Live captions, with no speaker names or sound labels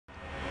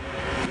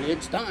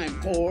It's time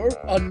for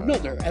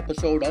another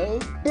episode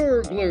of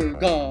Burglar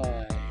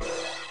Guy.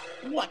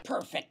 What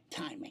perfect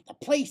timing. The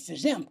place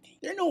is empty.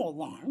 There are no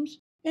alarms,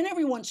 and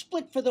everyone's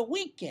split for the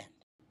weekend.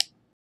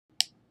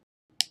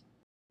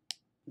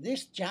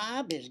 This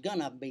job is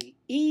gonna be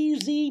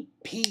easy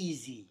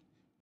peasy.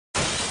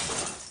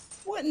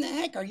 What in the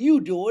heck are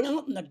you doing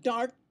out in the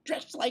dark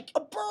dressed like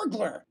a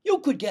burglar? You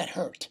could get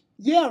hurt.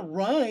 Yeah,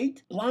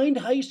 right. Blind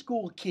high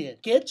school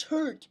kid gets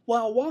hurt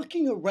while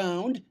walking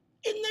around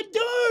in the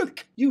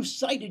dark. You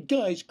sighted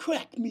guys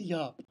crack me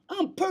up.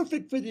 I'm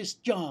perfect for this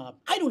job.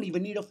 I don't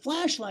even need a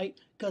flashlight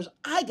because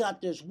I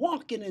got this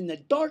walking in the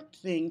dark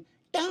thing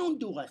down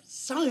to a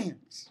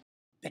science.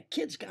 The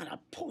kid's got a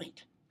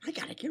point. I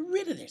gotta get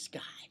rid of this guy.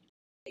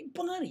 Hey,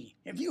 buddy,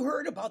 have you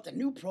heard about the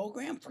new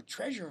program for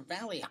Treasure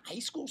Valley high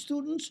school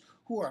students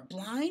who are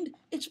blind?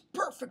 It's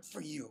perfect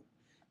for you.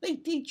 They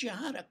teach you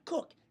how to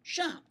cook,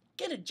 shop,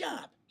 get a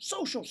job,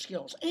 social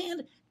skills,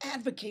 and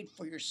advocate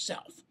for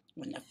yourself.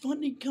 When the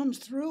funding comes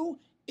through,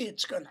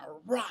 it's gonna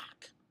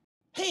rock.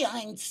 Hey,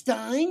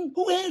 Einstein,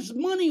 who has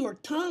money or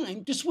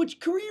time to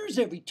switch careers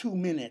every 2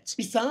 minutes?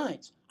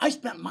 Besides, I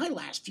spent my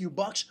last few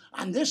bucks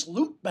on this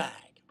loot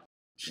bag.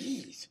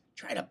 Jeez,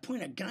 try to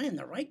point a guy in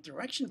the right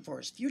direction for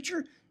his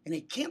future, and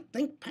he can't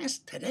think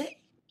past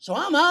today. So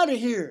I'm out of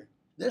here.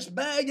 This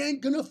bag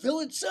ain't gonna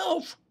fill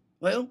itself.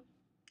 Well,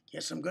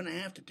 guess I'm gonna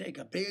have to take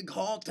a big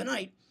haul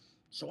tonight,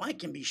 so I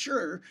can be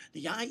sure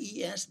the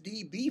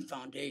IESDB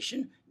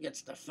Foundation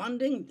gets the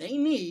funding they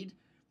need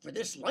for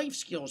this life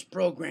skills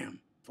program,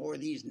 for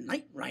these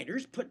night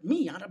riders put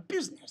me out of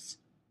business.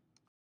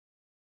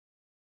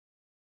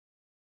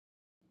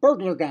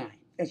 Burglar Guy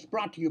is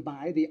brought to you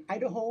by the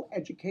Idaho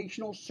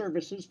Educational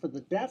Services for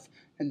the Deaf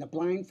and the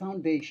Blind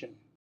Foundation.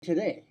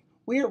 Today,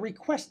 we are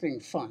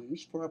requesting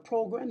funds for a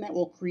program that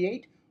will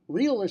create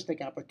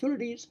realistic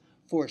opportunities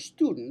for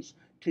students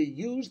to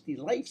use the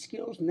life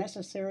skills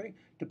necessary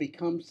to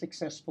become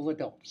successful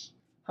adults.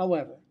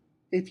 However,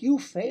 if you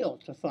fail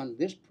to fund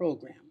this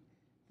program,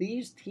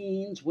 these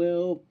teens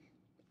will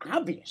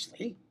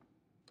obviously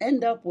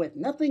end up with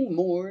nothing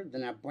more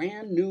than a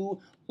brand new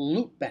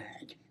loot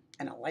bag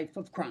and a life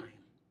of crime.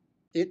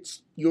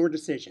 It's your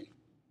decision.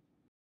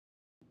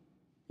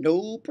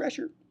 No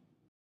pressure.